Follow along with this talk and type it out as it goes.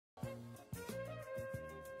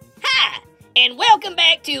And welcome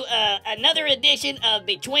back to another edition of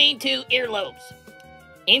Between Two Earlobes.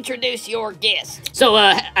 Introduce your guest. So,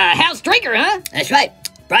 how's Drinker, huh? That's right.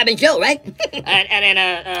 Private Joe, right? And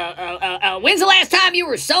then, when's the last time you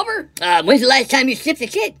were sober? When's the last time you sipped a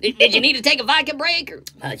shit? Did you need to take a vodka break?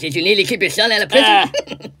 Or? Did you nearly keep your son out of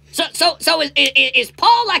prison? So is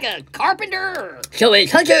Paul like a carpenter? Or? So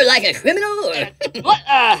is Hunter like a criminal? Or?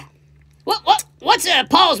 What's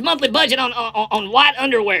Paul's monthly budget on white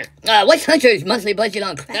underwear? What's Hunter's monthly budget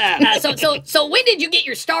on? So when did you get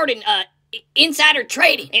your start in insider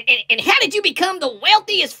trading? And how did you become the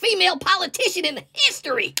wealthiest female politician in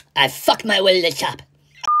history? I fucked my way to the top.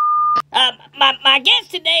 My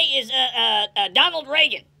guest today is Donald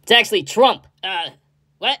Reagan. It's actually Trump.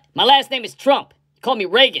 What? My last name is Trump. Call me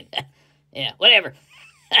Reagan. Yeah, whatever.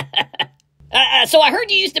 So I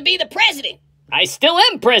heard you used to be the president. I still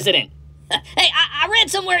am president. Hey, I read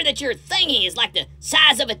somewhere that your thingy is like the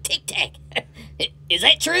size of a Tic Tac. Is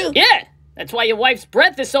that true? Yeah, that's why your wife's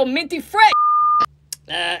breath is so minty fresh.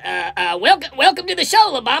 Welcome to the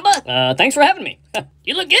show, La Bamba. Thanks for having me.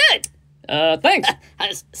 You look good. Thanks.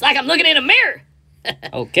 It's like I'm looking in a mirror.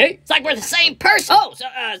 Okay. It's like we're the same person. Oh,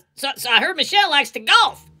 so I heard Michelle likes to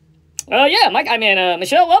golf. Yeah,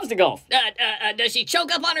 Michelle loves to golf. Does she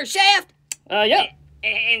choke up on her shaft? Yeah.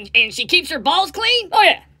 And she keeps her balls clean? Oh,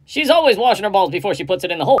 yeah. She's always washing her balls before she puts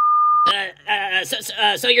it in the hole.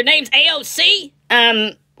 So your name's AOC?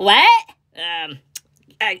 What?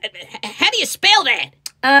 How do you spell that?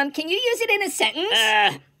 Can you use it in a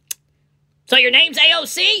sentence? So your name's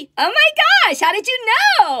AOC? Oh my gosh, how did you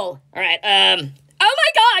know? All right, Oh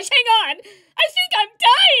my gosh, hang on. I think I'm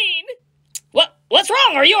dying. What's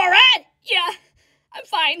wrong? Are you all right? Yeah, I'm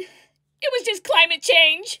fine. It was just climate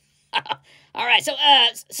change. All right,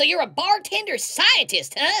 so you're a bartender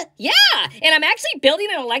scientist, huh? Yeah, and I'm actually building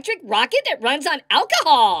an electric rocket that runs on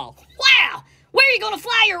alcohol. Wow! Where are you gonna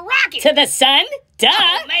fly your rocket? To the sun? Duh!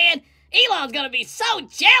 Oh, man, Elon's gonna be so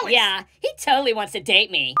jealous! Yeah, he totally wants to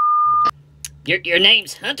date me. Your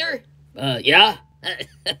name's Hunter? Yeah.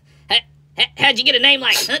 How'd you get a name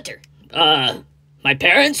like Hunter? My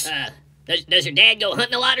parents? Does your dad go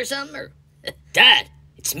hunting a lot or something? Or Dad,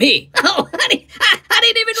 it's me. Oh, honey, I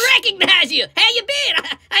didn't even recognize you. How you been?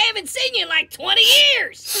 I haven't seen you in like 20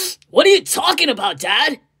 years. What are you talking about,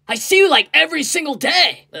 Dad? I see you like every single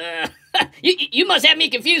day. You must have me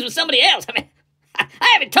confused with somebody else. I mean, I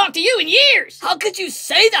haven't talked to you in years. How could you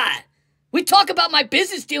say that? We talk about my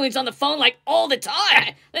business dealings on the phone like all the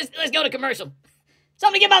time. Let's go to commercial.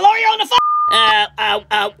 Somebody get my lawyer on the phone.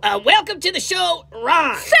 Welcome to the show,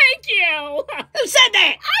 Ron. Thank you! Who said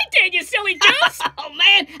that? I did, you silly goose! Oh, man,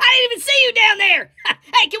 I didn't even see you down there.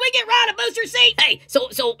 Hey, can we get Ron a booster seat? Hey,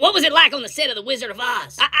 so what was it like on the set of The Wizard of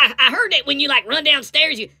Oz? I heard that when you, like, run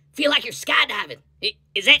downstairs, you feel like you're skydiving.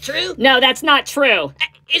 Is that true? No, that's not true.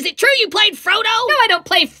 Is it true you played Frodo? No, I don't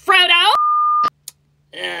play Frodo!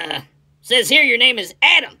 Says here your name is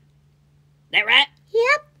Adam. That right?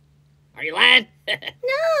 Yep. Are you lying?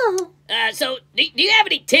 No. So, do you have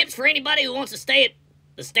any tips for anybody who wants to stay at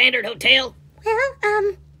the Standard Hotel? Well,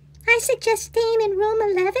 I suggest staying in room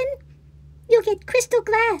 11. You'll get crystal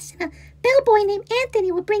glass, and a bellboy named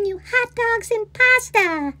Anthony will bring you hot dogs and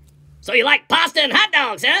pasta. So you like pasta and hot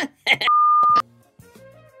dogs, huh?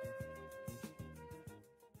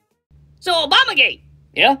 So, Obamagate.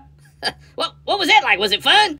 Yeah? What was that like? Was it fun?